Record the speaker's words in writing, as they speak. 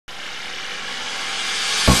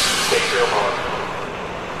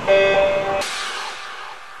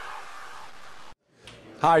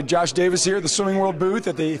Hi, Josh Davis here at the Swimming World booth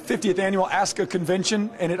at the 50th Annual ASCA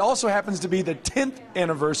Convention, and it also happens to be the 10th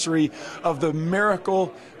anniversary of the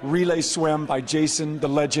Miracle Relay Swim by Jason the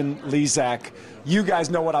Legend Lezak. You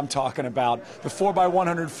guys know what I'm talking about. The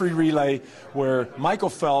 4x100 free relay where Michael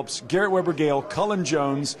Phelps, Garrett Weber-Gale, Cullen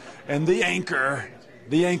Jones, and the anchor,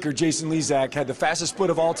 Jason Lezak, had the fastest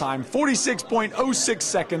split of all time, 46.06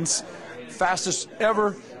 seconds, fastest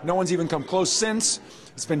ever. No one's even come close since.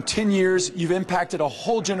 It's been 10 years. You've impacted a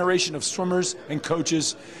whole generation of swimmers and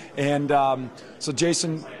coaches. And so,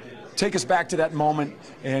 Jason, take us back to that moment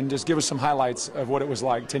and just give us some highlights of what it was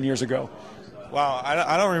like 10 years ago. Wow,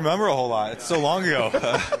 I don't remember a whole lot. It's so long ago.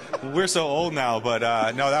 We're so old now. But,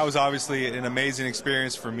 no, that was obviously an amazing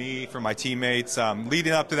experience for me, for my teammates.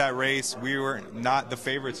 Leading up to that race, we were not the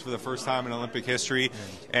favorites for the first time in Olympic history.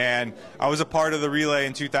 And I was a part of the relay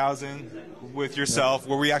in 2000 with yourself,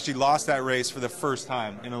 where we actually lost that race for the first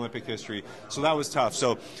time in Olympic history. So that was tough.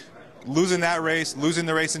 So losing that race, losing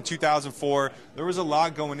the race in 2004, there was a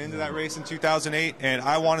lot going into that race in 2008, and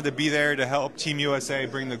I wanted to be there to help Team USA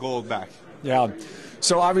bring the gold back. Yeah.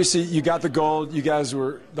 So obviously you got the gold. You guys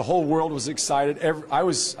were, the whole world was excited. I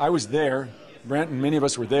was there. Brent and many of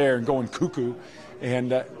us were there and going cuckoo.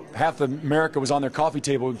 And half of America was on their coffee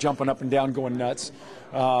table jumping up and down, going nuts.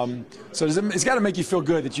 So it's got to make you feel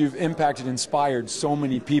good that you've impacted, inspired so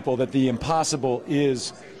many people, that the impossible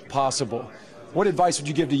is possible. What advice would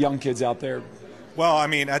you give to young kids out there? Well, I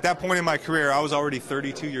mean, at that point in my career, I was already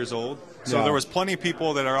 32 years old. So there was plenty of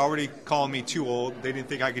people that are already calling me too old. They didn't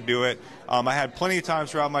think I could do it. I had plenty of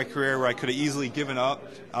times throughout my career where I could have easily given up.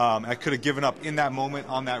 I could have given up in that moment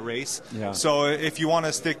on that race. Yeah. So if you want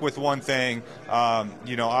to stick with one thing,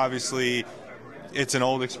 you know, obviously it's an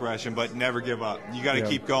old expression, but never give up. You got to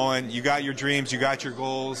keep going. You got your dreams. You got your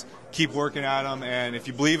goals. Keep working at them. And if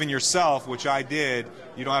you believe in yourself, which I did,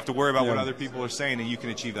 you don't have to worry about what other people are saying, and you can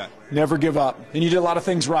achieve that. Never give up. And you did a lot of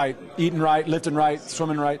things right. Eating right, lifting right,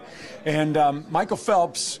 swimming right. And Michael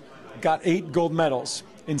Phelps got 8 gold medals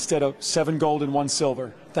instead of 7 gold and 1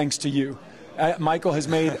 silver, thanks to you. Michael has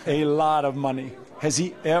made a lot of money. Has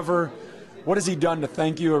he ever, what has he done to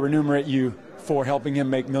thank you or remunerate you for helping him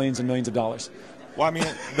make millions and millions of dollars? Well, I mean,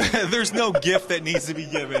 there's no gift that needs to be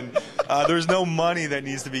given. There's no money that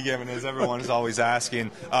needs to be given, as everyone is always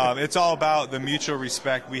asking. It's all about the mutual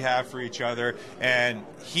respect we have for each other. And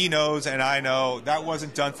he knows and I know that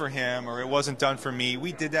wasn't done for him, or it wasn't done for me.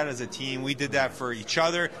 We did that as a team. We did that for each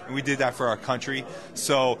other, and we did that for our country.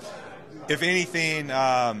 So if anything,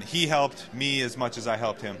 he helped me as much as I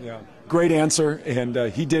helped him. Yeah. Great answer, and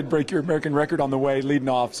he did break your American record on the way leading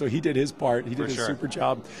off, so he did his part. He did a super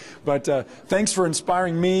job. But thanks for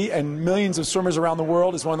inspiring me and millions of swimmers around the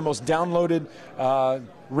world. It's one of the most downloaded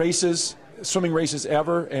swimming races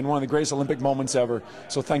ever, and one of the greatest Olympic moments ever.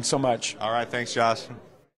 So thanks so much. All right, thanks, Josh.